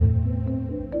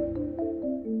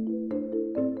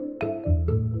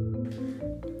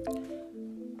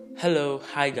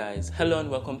Hi guys, hello and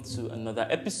welcome to another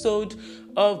episode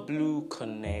of Blue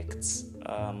Connect.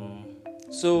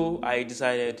 So I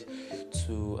decided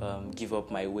to give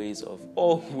up my ways of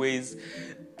always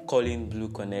calling Blue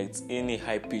Connect in a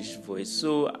high-pitched voice.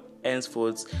 So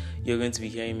henceforth, you're going to be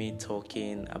hearing me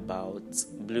talking about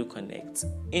Blue Connect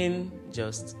in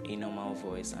just a normal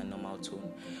voice and normal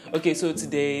tone. Okay, so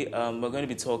today we're going to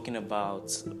be talking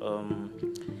about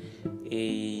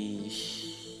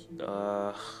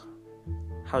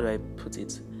how do I put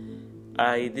it?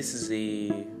 This is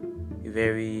a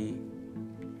very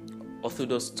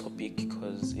orthodox topic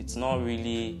because it's not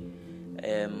really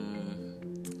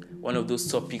one of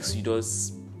those topics you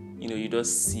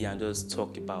just see and just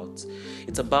talk about.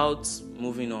 It's about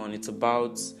moving on. It's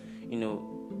about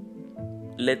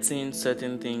letting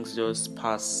certain things just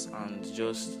pass and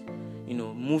just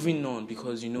moving on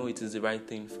because it is the right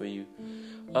thing for you.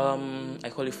 I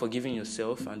call it forgiving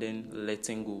yourself and then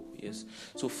letting go. Yes.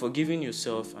 So forgiving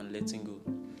yourself and letting go.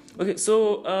 Okay.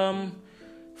 So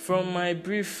from my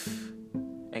brief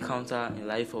encounter in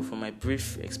life or from my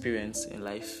brief experience in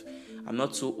life, I'm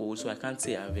not so old, so I can't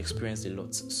say I've experienced a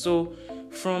lot. So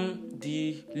from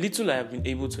the little I have been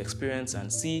able to experience and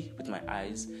see with my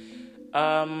eyes,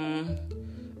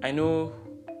 I know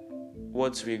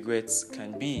what regrets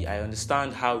can be. I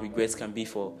understand how regrets can be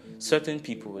for certain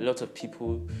people. A lot of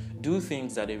people do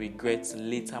things that they regret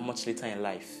much later in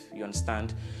life. You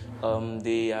understand?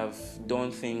 They have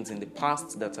done things in the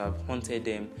past that have haunted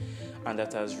them and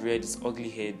that has reared its ugly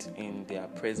head in their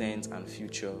present and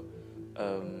future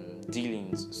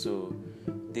dealings. So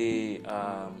they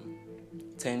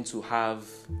tend to have,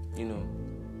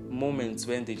 moments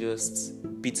when they just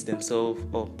beat themselves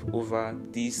up over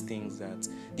these things,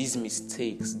 these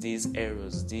mistakes, these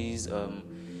errors, these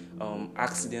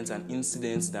accidents and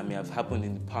incidents that may have happened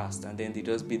in the past, and then they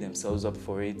just beat themselves up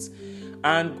for it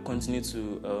and continue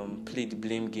to play the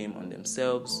blame game on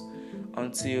themselves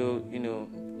until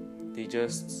they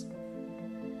just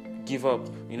give up,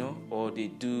 or they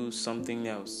do something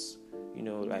else,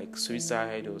 like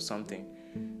suicide or something.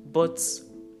 But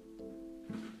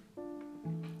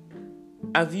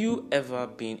have you ever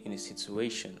been in a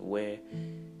situation where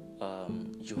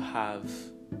you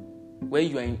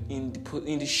are in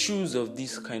the shoes of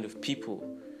these kind of people?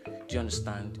 Do you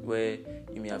understand? Where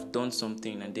you may have done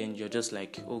something and then you're just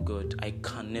like, oh God, I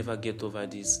can never get over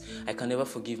this. I can never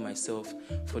forgive myself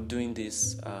for doing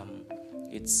this.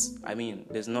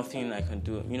 There's nothing I can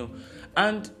do,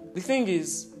 And the thing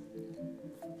is,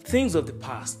 things of the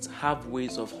past have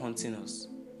ways of haunting us.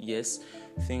 Yes,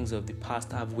 things of the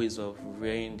past have ways of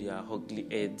rearing their ugly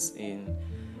heads in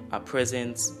our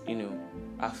present,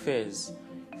 affairs.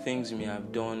 Things you may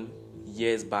have done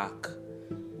years back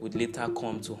would later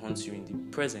come to haunt you in the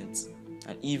present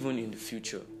and even in the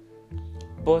future.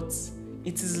 But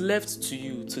it is left to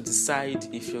you to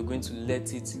decide if you're going to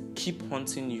let it keep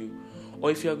haunting you or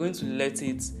if you're going to let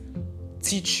it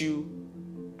teach you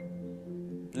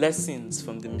lessons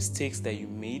from the mistakes that you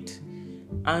made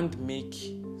and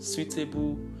make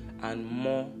suitable and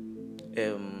more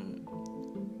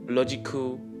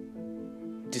logical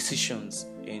decisions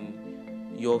in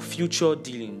your future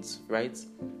dealings, right?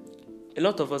 A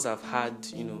lot of us have had,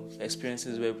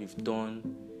 experiences where we've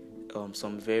done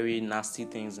some very nasty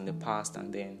things in the past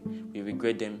and then we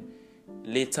regret them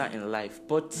later in life.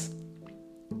 But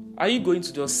are you going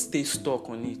to just stay stuck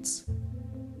on it?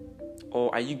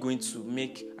 Or are you going to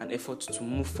make an effort to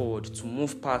move forward, to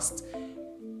move past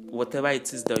whatever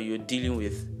it is that you're dealing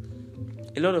with?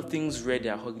 A lot of things rear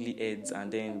their ugly heads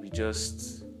and then we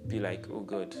just be like, oh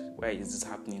God, why is this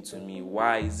happening to me?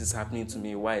 Why is this happening to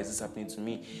me? Why is this happening to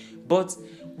me? But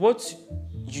what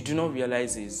you do not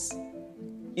realize is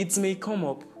it may come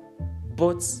up,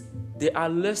 but there are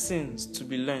lessons to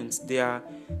be learned. There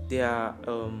are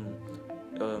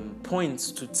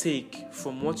points to take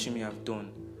from what you may have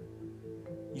done.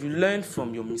 You learn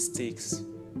from your mistakes,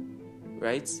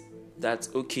 right? That,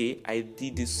 okay, I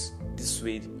did this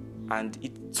way and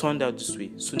it turned out this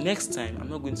way. So next time, I'm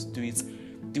not going to do it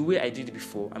the way I did it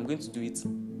before. I'm going to do it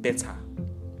better,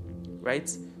 right?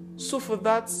 So for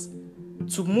that,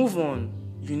 to move on,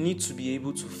 you need to be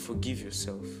able to forgive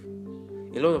yourself.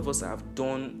 A lot of us have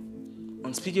done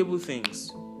unspeakable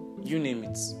things. You name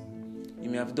it. You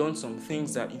may have done some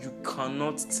things that you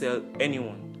cannot tell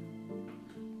anyone.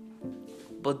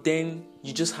 But then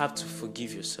you just have to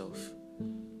forgive yourself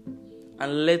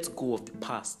and let go of the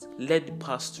past. Let the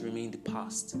past remain the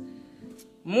past.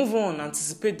 Move on,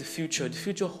 anticipate the future. The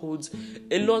future holds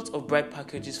a lot of bright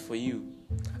packages for you.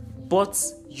 But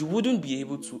you wouldn't be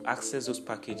able to access those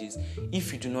packages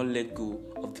if you do not let go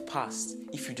of the past,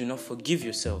 if you do not forgive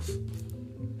yourself.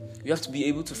 You have to be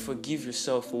able to forgive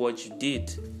yourself for what you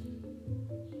did.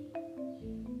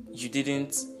 You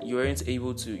didn't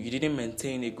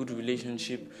maintain a good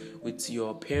relationship with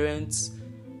your parents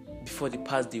before they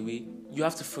passed away. You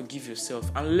have to forgive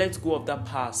yourself and let go of that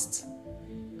past.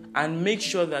 And make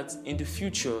sure that in the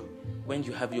future, when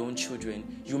you have your own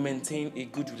children, you maintain a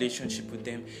good relationship with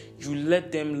them. You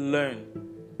let them learn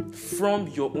from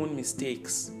your own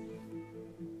mistakes.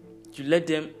 You let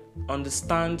them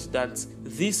understand that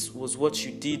this was what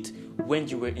you did when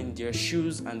you were in their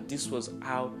shoes and this was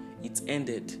how it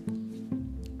ended.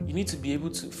 You need to be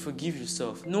able to forgive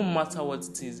yourself, no matter what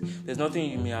it is. There's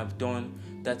nothing you may have done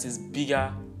that is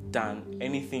bigger than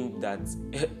anything that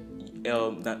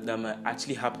that might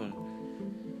actually happen.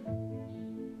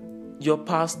 Your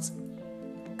past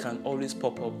can always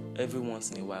pop up every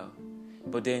once in a while,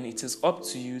 but then it is up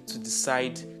to you to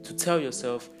decide to tell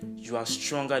yourself you are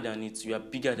stronger than it, you are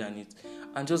bigger than it,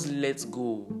 and just let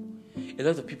go. A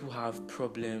lot of people have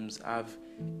problems, have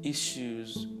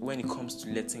issues when it comes to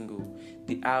letting go.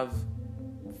 They have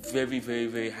very, very,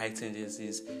 very high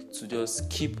tendencies to just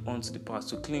keep on to the past,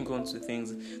 to cling on to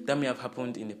things that may have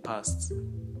happened in the past.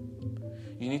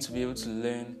 You need to be able to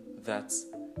learn that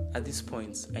at this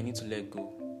point, I need to let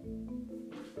go.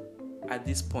 At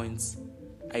this point,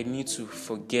 I need to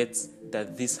forget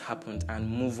that this happened and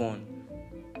move on.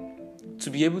 To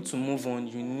be able to move on,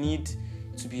 you need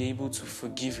to be able to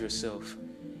forgive yourself.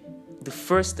 The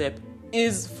first step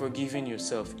is forgiving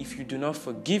yourself. If you do not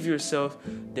forgive yourself,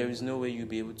 there is no way you'll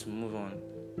be able to move on.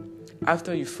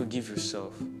 After you forgive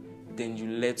yourself, then you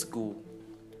let go.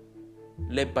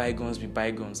 Let bygones be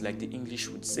bygones, like the English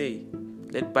would say.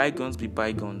 Let bygones be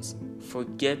bygones.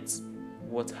 Forget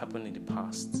what happened in the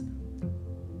past.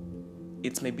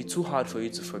 It may be too hard for you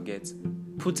to forget.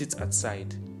 Put it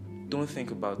aside. Don't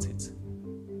think about it.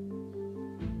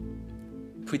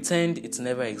 Pretend it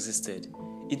never existed.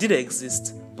 It did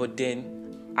exist, but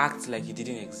then act like it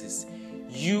didn't exist.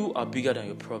 You are bigger than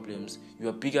your problems. You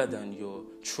are bigger than your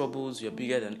troubles. You are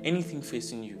bigger than anything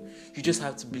facing you. You just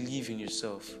have to believe in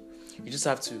yourself. You just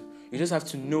have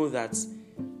to know that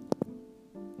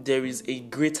there is a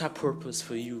greater purpose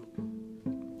for you.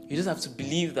 You just have to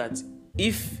believe that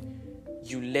if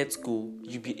you let go,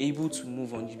 you'll be able to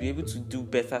move on. You'll be able to do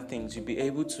better things. You'll be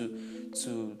able to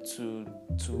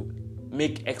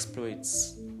make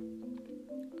exploits.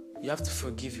 You have to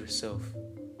forgive yourself.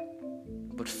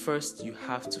 But first, you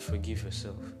have to forgive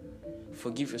yourself.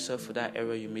 Forgive yourself for that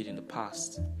error you made in the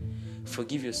past.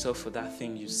 Forgive yourself for that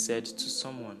thing you said to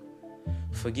someone.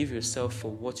 Forgive yourself for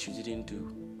what you didn't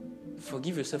do.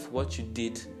 Forgive yourself for what you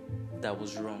did that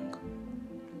was wrong.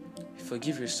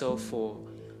 Forgive yourself for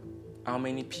how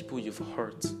many people you've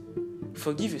hurt.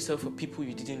 Forgive yourself for people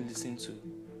you didn't listen to.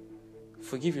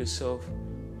 Forgive yourself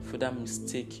for that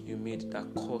mistake you made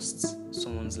that cost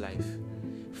someone's life.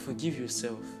 Forgive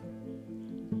yourself.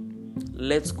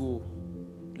 Let go.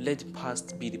 Let the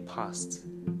past be the past.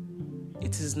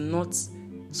 It is not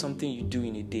something you do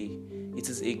in a day. It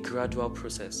is a gradual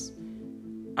process.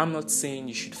 I'm not saying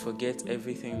you should forget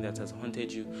everything that has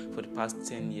haunted you for the past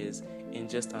 10 years in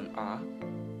just an hour.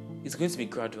 It's going to be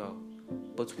gradual.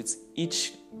 But with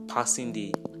each passing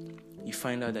day, you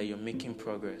find out that you're making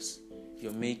progress.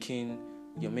 You're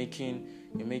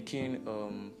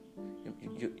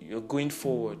going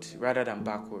forward rather than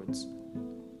backwards.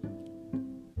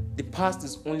 The past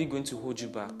is only going to hold you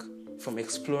back from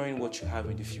exploring what you have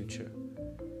in the future.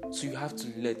 So you have to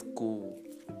let go.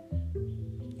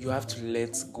 You have to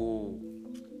let go.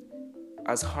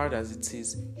 As hard as it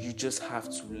is, you just have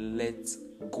to let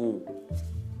go.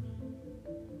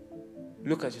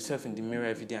 Look at yourself in the mirror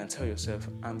every day and tell yourself,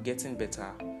 I'm getting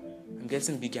better. I'm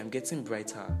getting bigger. I'm getting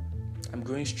brighter. I'm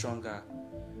growing stronger.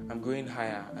 I'm growing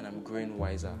higher, and I'm growing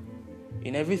wiser.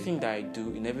 In everything that I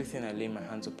do, in everything I lay my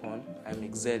hands upon, I'm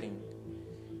excelling.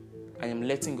 I am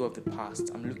letting go of the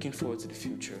past. I'm looking forward to the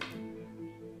future.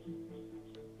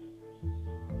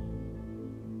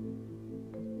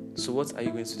 So what are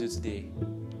you going to do today?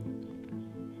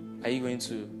 Are you going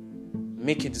to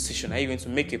make a decision? Are you going to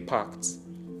make a pact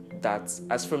that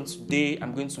as from today,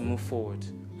 I'm going to move forward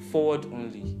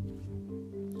only?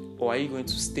 Or are you going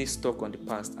to stay stuck on the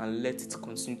past and let it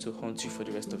continue to haunt you for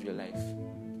the rest of your life?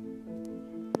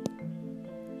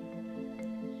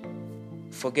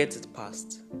 Forget the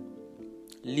past.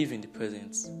 Live in the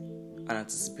present and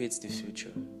anticipate the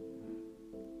future.